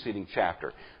preceding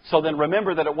chapter. So then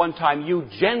remember that at one time you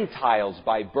Gentiles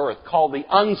by birth, called the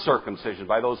uncircumcision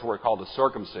by those who were called the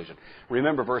circumcision.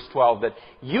 Remember verse 12, that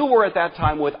you were at that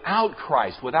time without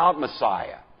Christ, without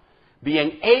Messiah,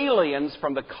 being aliens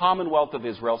from the commonwealth of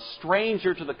Israel,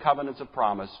 stranger to the covenants of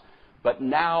promise, but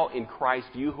now in Christ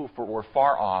you who were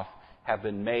far off have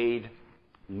been made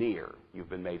near. You've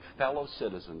been made fellow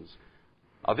citizens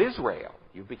of Israel.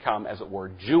 You've become, as it were,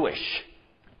 Jewish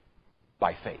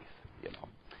by faith, you know.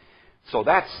 So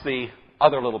that's the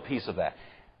other little piece of that.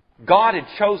 God had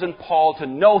chosen Paul to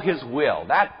know his will,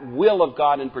 that will of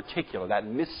God in particular, that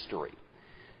mystery,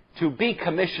 to be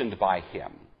commissioned by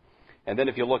him. And then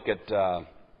if you look at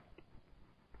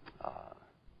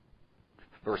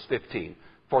verse 15,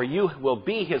 for you will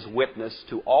be his witness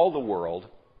to all the world,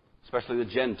 especially the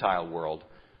Gentile world,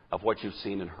 of what you've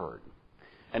seen and heard.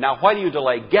 And now why do you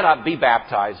delay? Get up, be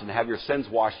baptized, and have your sins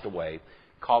washed away,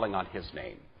 calling on his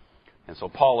name. And so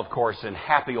Paul, of course, in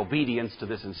happy obedience to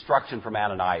this instruction from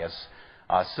Ananias,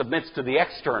 submits to the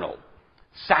external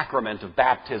sacrament of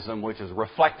baptism, which is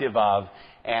reflective of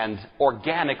and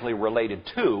organically related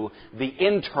to the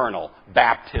internal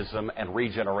baptism and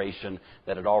regeneration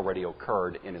that had already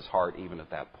occurred in his heart even at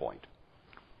that point.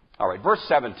 All right, verse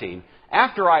 17.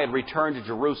 After I had returned to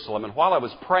Jerusalem, and while I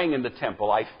was praying in the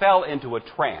temple, I fell into a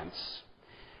trance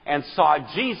and saw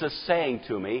Jesus saying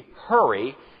to me,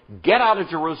 hurry, get out of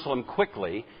Jerusalem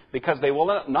quickly, because they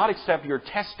will not accept your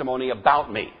testimony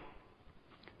about me.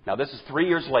 Now, this is 3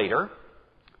 years later.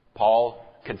 Paul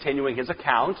continuing his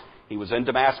account. He was in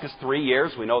Damascus 3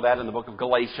 years. We know that in the book of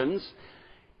Galatians.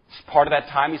 Part of that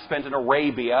time he spent in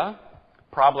Arabia.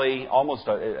 Probably almost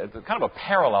kind of a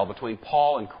parallel between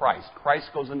Paul and Christ. Christ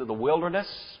goes into the wilderness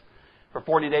For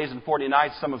 40 days and 40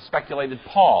 nights, some have speculated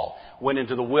Paul went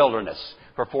into the wilderness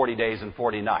for 40 days and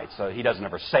 40 nights. So he doesn't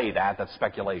ever say that. That's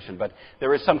speculation. But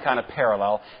there is some kind of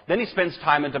parallel. Then he spends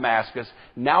time in Damascus.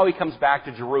 Now he comes back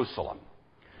to Jerusalem.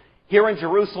 Here in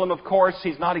Jerusalem, of course,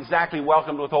 he's not exactly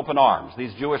welcomed with open arms.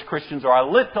 These Jewish Christians are a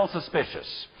little suspicious,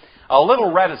 a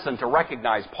little reticent to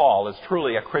recognize Paul as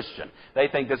truly a Christian. They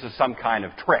think this is some kind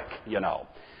of trick, you know.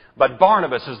 But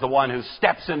Barnabas is the one who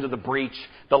steps into the breach,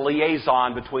 the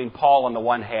liaison between Paul on the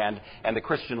one hand and the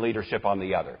Christian leadership on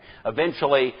the other.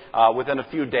 Eventually, within a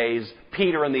few days,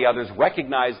 Peter and the others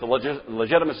recognize the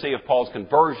legitimacy of Paul's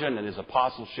conversion and his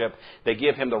apostleship. They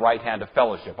give him the right hand of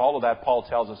fellowship. All of that Paul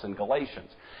tells us in Galatians.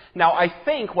 Now, I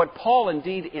think what Paul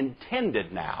indeed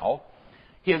intended now,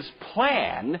 his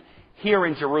plan here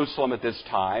in Jerusalem at this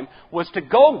time, was to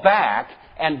go back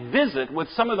and visit with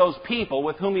some of those people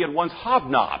with whom he had once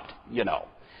hobnobbed, you know.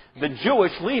 The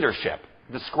Jewish leadership,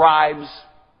 the scribes,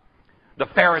 the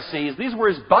Pharisees, these were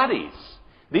his buddies.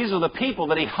 These are the people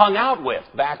that he hung out with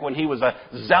back when he was a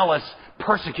zealous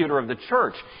persecutor of the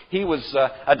church. He was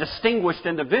a distinguished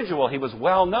individual. He was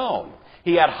well known.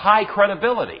 He had high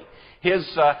credibility. His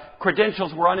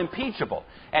credentials were unimpeachable.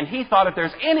 And he thought if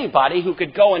there's anybody who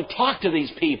could go and talk to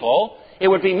these people, it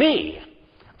would be me.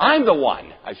 I'm the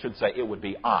one. I should say it would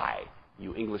be I.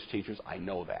 You English teachers, I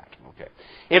know that. Okay.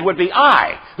 It would be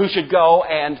I who should go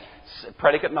and,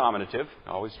 predicate nominative,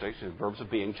 always takes verbs of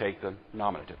being, take the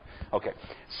nominative. Okay.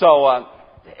 So,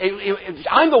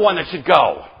 I'm the one that should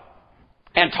go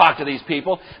and talk to these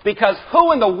people, because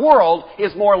who in the world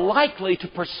is more likely to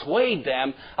persuade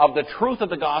them of the truth of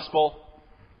the gospel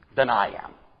than I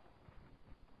am?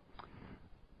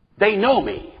 They know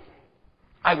me.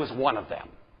 I was one of them.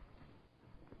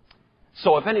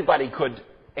 So if anybody could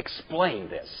explain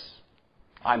this,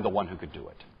 I'm the one who could do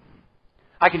it.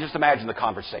 I can just imagine the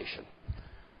conversation.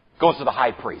 Goes to the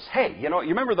high priest. Hey, you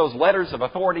remember those letters of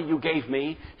authority you gave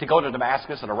me to go to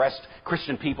Damascus and arrest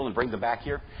Christian people and bring them back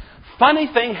here? Funny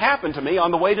thing happened to me on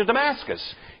the way to Damascus.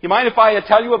 You mind if I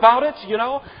tell you about it?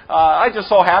 It just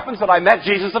so happens that I met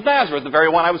Jesus of Nazareth, the very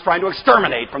one I was trying to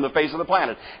exterminate from the face of the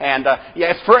planet. And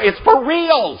it's for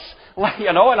reals.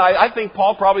 And I think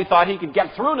Paul probably thought he could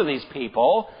get through to these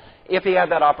people if he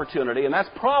had that opportunity, and that's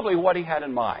probably what he had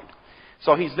in mind.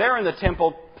 So he's there in the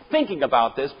temple thinking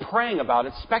about this, praying about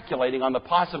it, speculating on the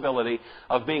possibility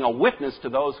of being a witness to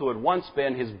those who had once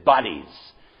been his buddies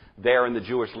there in the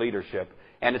Jewish leadership.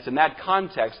 And it's in that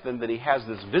context then that he has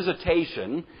this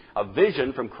visitation, a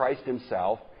vision from Christ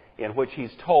himself, in which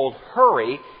he's told,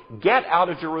 hurry, get out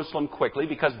of Jerusalem quickly,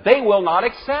 because they will not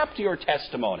accept your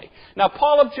testimony. Now,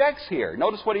 Paul objects here.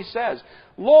 Notice what he says.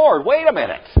 Lord, wait a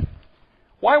minute.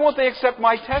 Why won't they accept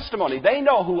my testimony? They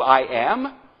know who I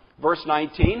am. Verse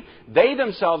 19, they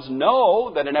themselves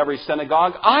know that in every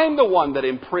synagogue I'm the one that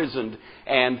imprisoned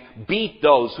and beat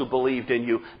those who believed in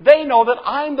you. They know that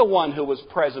I'm the one who was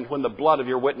present when the blood of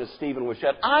your witness Stephen was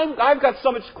shed. I've got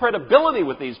so much credibility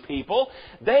with these people.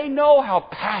 They know how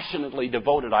passionately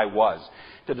devoted I was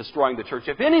to destroying the church.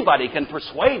 If anybody can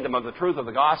persuade them of the truth of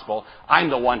the gospel,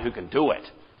 I'm the one who can do it.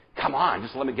 Come on,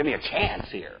 just give me a chance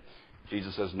here.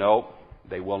 Jesus says, no,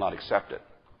 they will not accept it.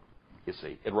 You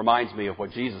see, it reminds me of what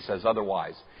Jesus says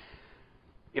otherwise.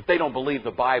 If they don't believe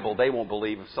the Bible, they won't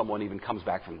believe if someone even comes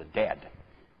back from the dead.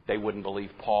 They wouldn't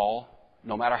believe Paul,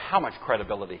 no matter how much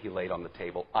credibility he laid on the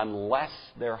table, unless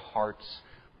their hearts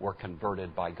were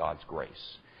converted by God's grace.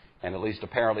 And at least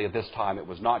apparently at this time, it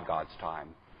was not God's time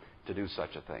to do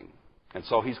such a thing. And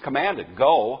so he's commanded,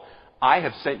 go, I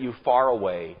have sent you far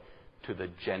away to the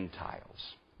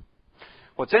Gentiles.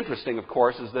 What's interesting, of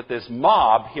course, is that this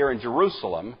mob here in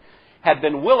Jerusalem had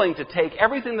been willing to take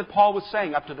everything that Paul was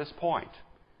saying up to this point.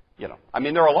 There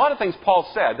are a lot of things Paul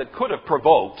said that could have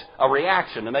provoked a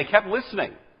reaction, and they kept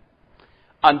listening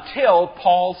until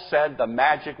Paul said the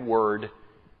magic word,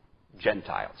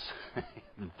 Gentiles.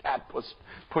 That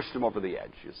pushed them over the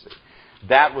edge, you see.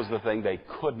 That was the thing they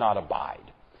could not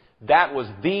abide. That was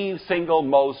the single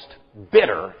most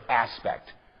bitter aspect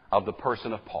of the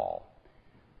person of Paul.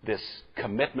 This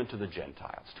commitment to the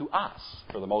Gentiles, to us,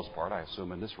 for the most part, I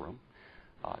assume in this room,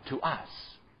 to us,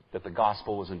 that the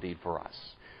gospel was indeed for us.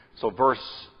 So verse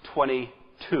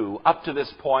 22, up to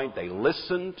this point, they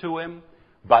listened to him,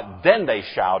 but then they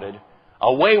shouted,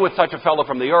 away with such a fellow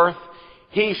from the earth,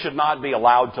 he should not be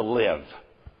allowed to live.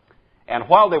 And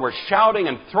while they were shouting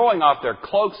and throwing off their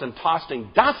cloaks and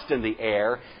tossing dust in the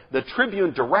air, the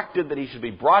tribune directed that he should be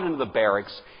brought into the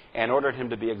barracks and ordered him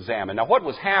to be examined. Now, what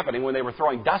was happening when they were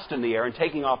throwing dust in the air and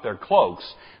taking off their cloaks?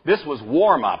 This was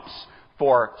warm-ups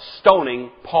for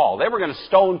stoning Paul. They were going to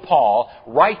stone Paul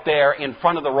right there in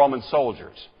front of the Roman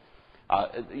soldiers.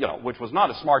 which was not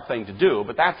a smart thing to do,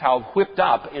 but that's how whipped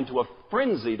up into a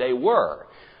frenzy they were.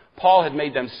 Paul had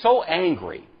made them so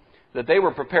angry that they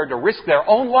were prepared to risk their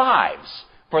own lives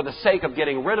for the sake of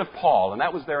getting rid of Paul, and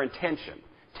that was their intention.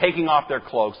 Taking off their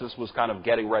cloaks, this was kind of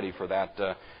getting ready for that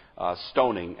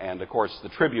stoning, and of course the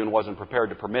tribune wasn't prepared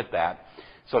to permit that.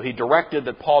 So he directed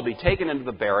that Paul be taken into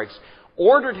the barracks,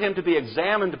 ordered him to be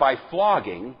examined by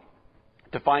flogging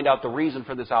to find out the reason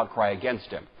for this outcry against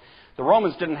him. The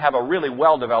Romans didn't have a really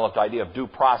well-developed idea of due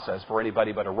process for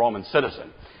anybody but a Roman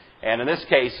citizen. And in this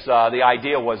case, the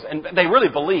idea was, and they really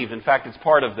believed, in fact, it's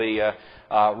part of the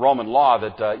Roman law,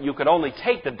 that you could only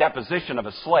take the deposition of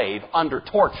a slave under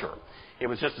torture. It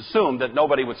was just assumed that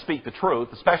nobody would speak the truth,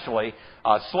 especially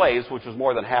slaves, which was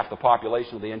more than half the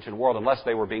population of the ancient world, unless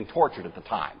they were being tortured at the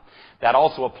time. That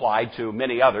also applied to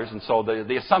many others, and so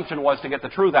the assumption was to get the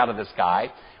truth out of this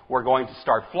guy, we're going to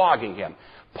start flogging him.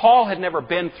 Paul had never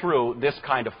been through this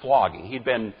kind of flogging. He'd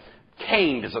been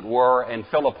caned, as it were, in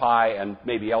Philippi and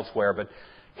maybe elsewhere, but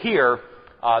here,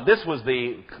 this was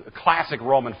the classic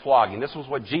Roman flogging. This was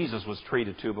what Jesus was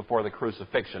treated to before the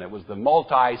crucifixion. It was the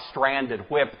multi-stranded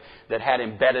whip that had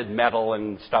embedded metal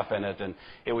and stuff in it, and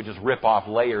it would just rip off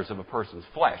layers of a person's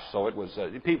flesh. So it was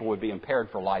people would be impaired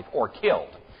for life or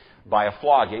killed by a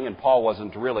flogging, and Paul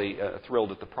wasn't really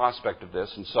thrilled at the prospect of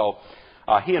this, and so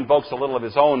he invokes a little of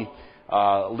his own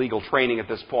legal training at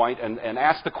this point and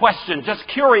asks the question, just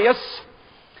curious,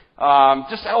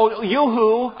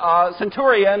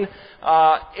 centurion,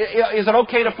 is it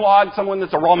okay to flog someone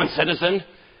that's a Roman citizen?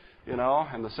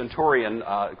 And the centurion,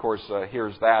 of course,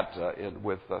 hears that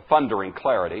with thundering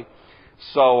clarity.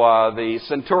 So the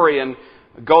centurion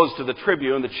goes to the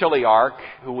tribune, the chiliarch,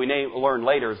 who we learn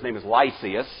later, his name is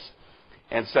Lysias,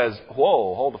 and says,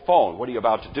 whoa, hold the phone. What are you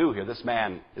about to do here? This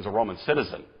man is a Roman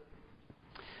citizen.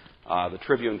 The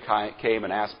tribune came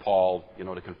and asked Paul,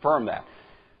 to confirm that.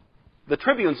 The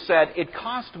tribune said, it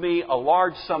cost me a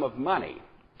large sum of money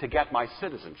to get my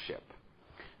citizenship.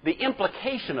 The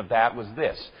implication of that was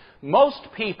this. Most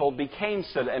people became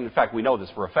citizens, and in fact we know this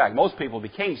for a fact, most people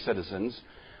became citizens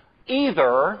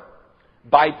either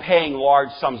by paying large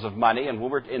sums of money, and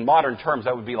in modern terms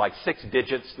that would be like 6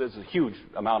 digits. There's a huge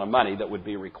amount of money that would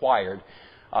be required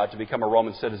to become a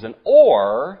Roman citizen,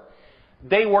 or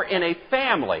they were in a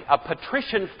family, a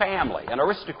patrician family, an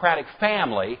aristocratic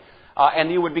family,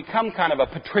 and you would become kind of a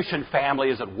patrician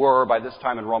family, as it were, by this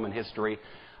time in Roman history,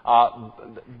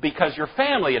 because your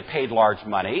family had paid large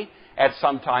money at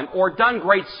some time or done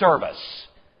great service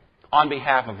on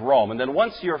behalf of Rome. And then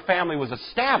once your family was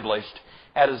established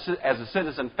as a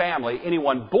citizen family,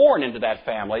 anyone born into that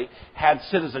family had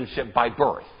citizenship by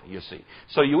birth, you see.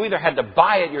 So you either had to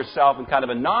buy it yourself and kind of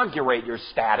inaugurate your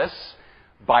status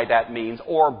by that means,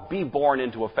 or be born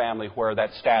into a family where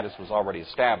that status was already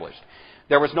established.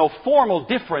 There was no formal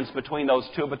difference between those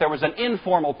two, but there was an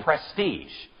informal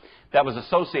prestige that was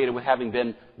associated with having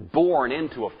been born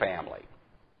into a family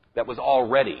that was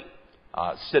already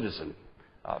citizen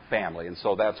family. And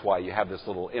so that's why you have this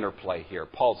little interplay here.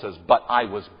 Paul says, but I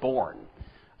was born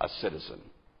a citizen.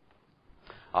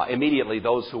 Immediately,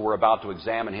 those who were about to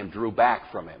examine him drew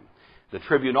back from him. The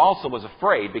tribune also was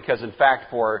afraid because, in fact,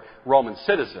 for Roman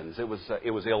citizens, it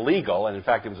was illegal, and in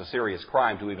fact, it was a serious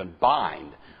crime to even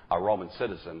bind a Roman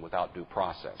citizen without due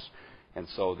process. And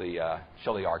so the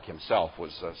chiliarch himself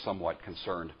was somewhat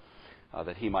concerned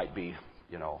that he might be,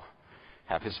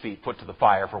 have his feet put to the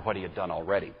fire for what he had done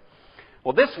already.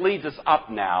 Well, this leads us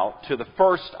up now to the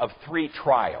first of 3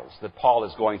 trials that Paul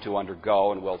is going to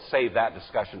undergo, and we'll save that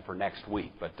discussion for next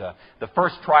week. But the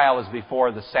first trial is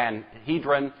before the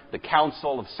Sanhedrin, the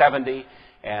Council of 70,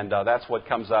 and that's what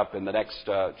comes up in the next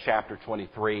chapter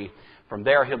 23. From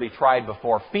there, he'll be tried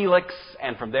before Felix,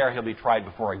 and from there, he'll be tried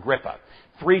before Agrippa.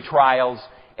 3 trials,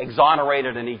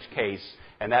 exonerated in each case,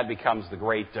 and that becomes the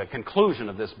great conclusion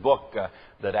of this book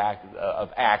of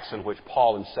Acts, in which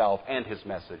Paul himself and his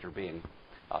message are being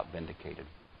vindicated.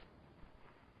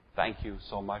 Thank you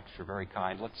so much. You're very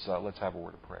kind. Let's have a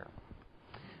word of prayer.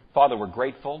 Father, we're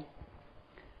grateful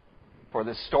for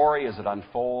this story as it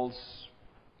unfolds.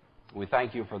 We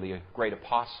thank you for the great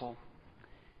apostle,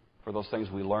 for those things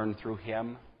we learned through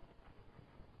him.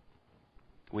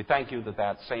 We thank you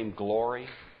that same glory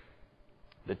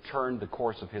that turned the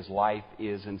course of his life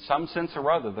is, in some sense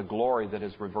or other, the glory that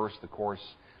has reversed the course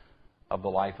of the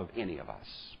life of any of us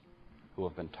who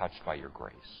have been touched by your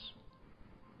grace.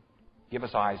 Give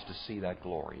us eyes to see that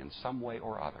glory in some way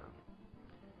or other.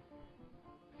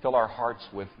 Fill our hearts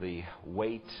with the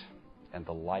weight and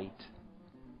the light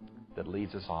that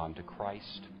leads us on to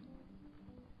Christ.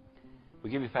 We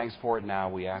give you thanks for it now.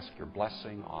 We ask your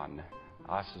blessing on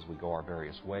us as we go our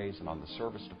various ways and on the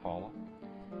service to follow.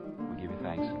 We give you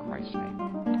thanks in Christ's name.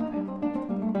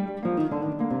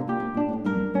 Amen.